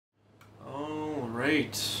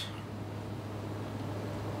Alright.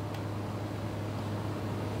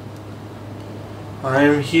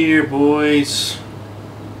 I'm here, boys.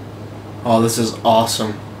 Oh, this is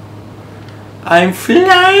awesome. I'm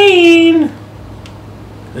flying!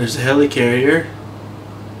 There's a helicarrier.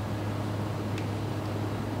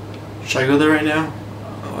 Should I go there right now?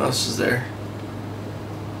 Oh, what else is there?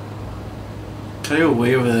 Can I go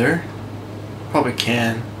way over there? Probably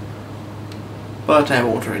can. But I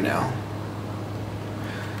won't right now.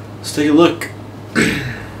 Let's take a look.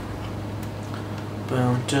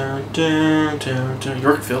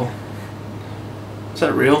 Yorkville. Is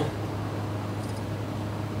that real?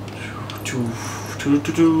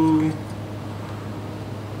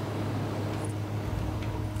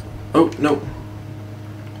 Oh, no.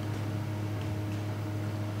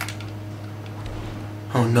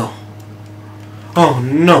 Oh, no. Oh,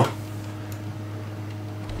 no.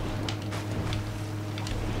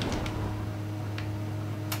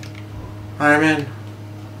 Iron Man.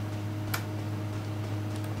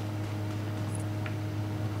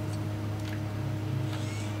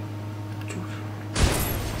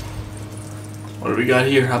 What do we got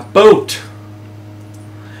here? A boat!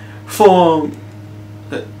 For...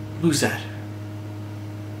 who's that?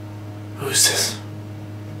 Who's this?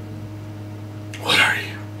 What are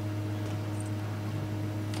you?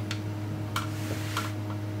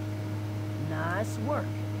 Nice work.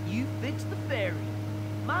 You fixed the ferry.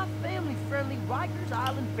 My family-friendly Rikers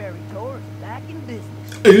Island ferry tour is back in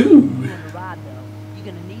business. Ooh! On the ride, though, you're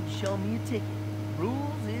gonna need to show me a ticket.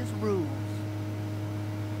 Rules is rules.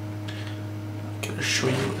 Gonna show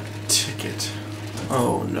you a ticket.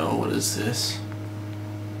 Oh no, what is this?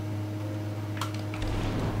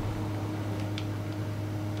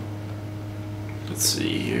 Let's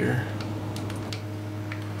see here.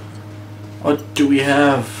 What do we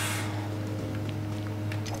have?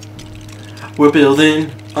 We're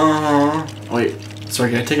building. Wait, so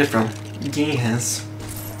where can I take it from? Yes.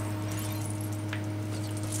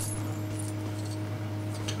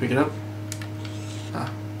 Pick it up. Ah.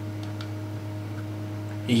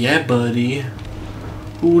 Yeah, buddy.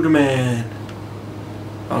 Who the man?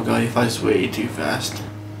 Oh god, he flies way too fast.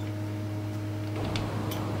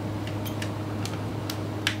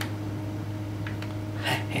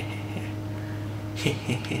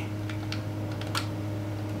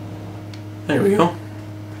 There we go.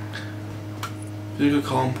 Physical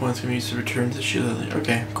column points can be used to return to the shield.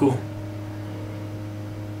 Okay, cool.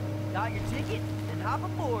 Got your ticket? Then hop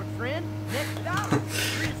aboard, friend. Next stop,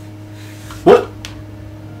 prison. What?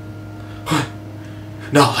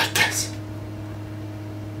 Not like this.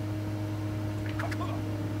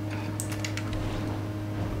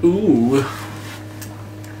 Ooh.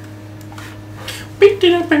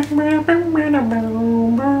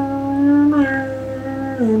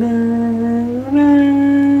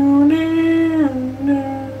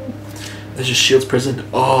 This is Shield's prison.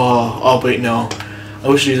 Oh wait, no. I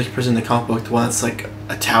wish it was like prison in the comic book. The one that's like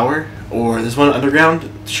a tower, or there's one underground.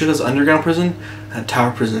 Shield has underground prison and a tower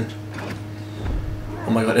prison. Oh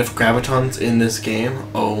my god! If Graviton's in this game,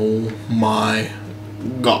 oh my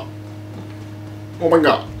god! Oh my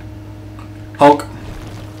god! Hulk,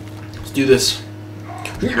 let's do this.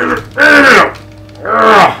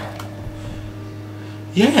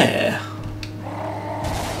 Yeah.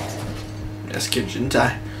 Yes, kid, didn't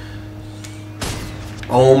I?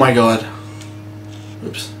 Oh my god.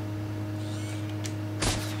 Oops.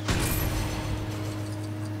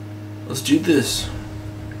 Let's do this.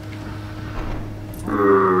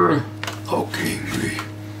 Hulk angry.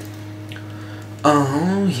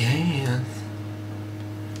 Oh yeah.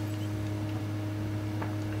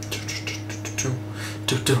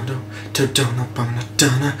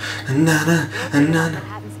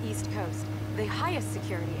 Manhattan's East Coast, the highest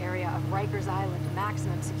security area of Rikers Island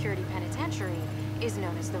Maximum Security Penitentiary is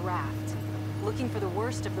known as the Raft. Looking for the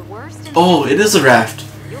worst of the worst? Oh, it is a raft.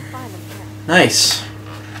 You'll find them here. Nice.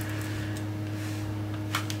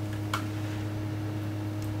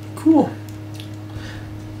 Cool.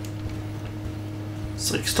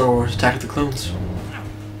 It's like Star Wars Attack of the Clones.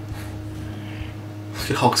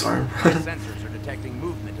 Look at Hulk's arm. Sensors are detecting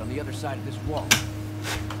movement on the other side of this wall.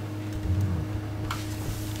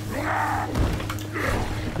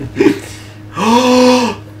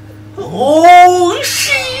 Oh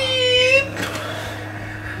shit!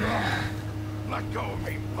 Let go of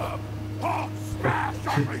me, bub. Oh, smash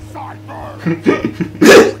on me sideburn.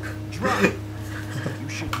 Drop. You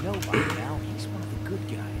should know by now he's one of the good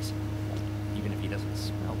guys, even if he doesn't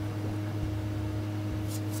smell good.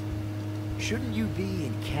 Shouldn't you be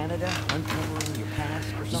in Canada uncovering your past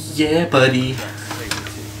or something? Yeah, buddy.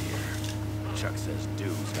 Chuck says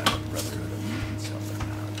dude's got a brotherhood of mutants.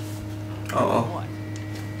 Uh-oh. What?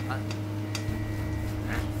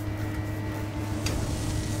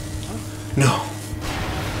 No.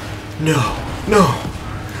 No. No.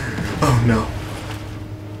 Oh no.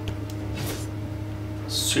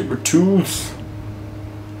 Sabertooth.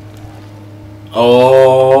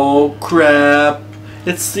 Oh crap.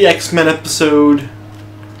 It's the X-Men episode.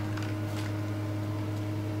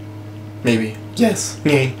 Maybe. Yes.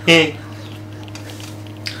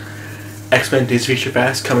 X-Men Days of Future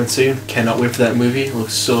Past coming soon. Cannot wait for that movie. It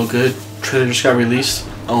looks so good. Trailer just got released.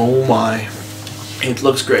 Oh my. It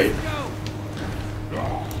looks great.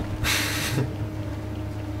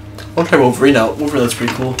 I'll try Wolverine out. Wolverine looks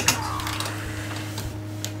pretty cool.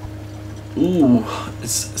 Ooh, it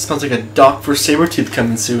smells like a Doc for Sabretooth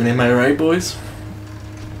coming soon. Am I right, boys?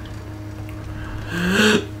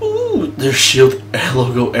 Ooh, there's S.H.I.E.L.D.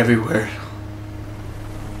 logo everywhere.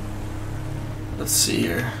 Let's see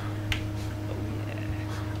here.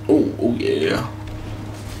 Oh yeah.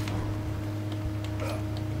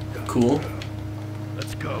 Cool.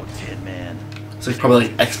 Let's go, Tin Man. It's like probably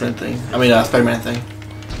like X-Men thing. I mean, Spider-Man thing.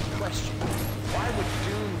 Question. Why would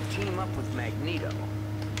Doom team up with Magneto?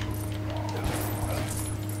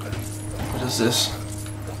 What is this?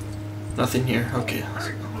 Nothing here. Okay.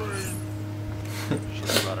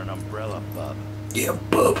 Should've brought an umbrella, bub. Yeah,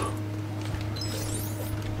 bub.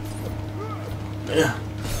 Yeah.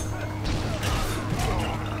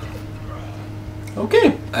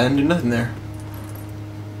 Okay, I didn't do nothing there.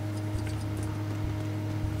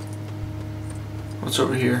 What's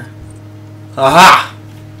over here? Aha!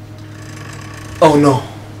 Oh no.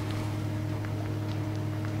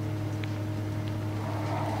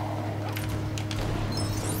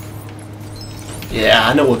 Yeah,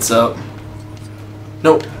 I know what's up.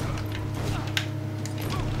 Nope.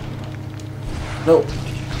 Nope.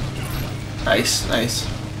 Nice, nice.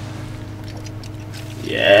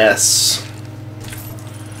 Yes.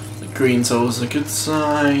 The green's always a good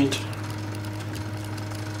side.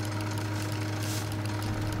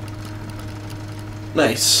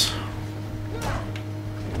 Nice.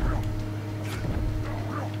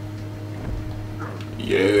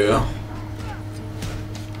 Yeah.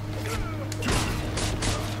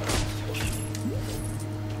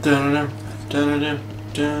 Da-da-da, da-da-da,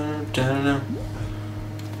 da-da-da.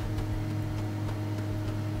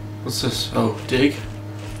 What's this? Oh, dig?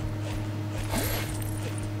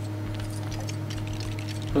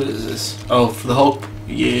 What is this? Oh, for the Hulk?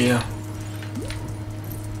 Yeah.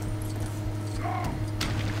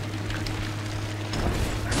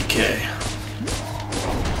 Okay.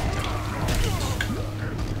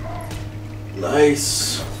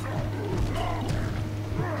 Nice.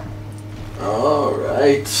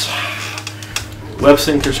 Alright. Web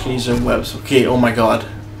sinkers can use their webs. Okay, oh my god.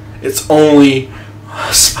 It's only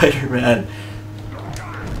Spider-Man.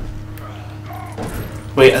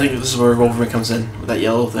 Wait, I think this is where Wolverine comes in with that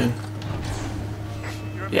yellow thing.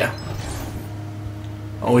 Yeah.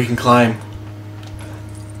 Oh, he can climb.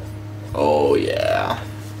 Oh, yeah.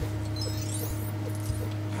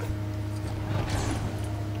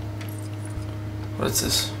 What is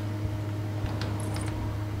this?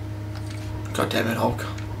 God damn it, Hulk.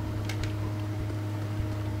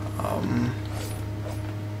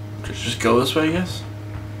 Just go this way, I guess?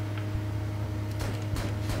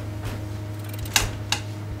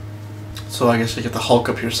 So I guess I get the Hulk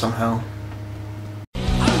up here somehow.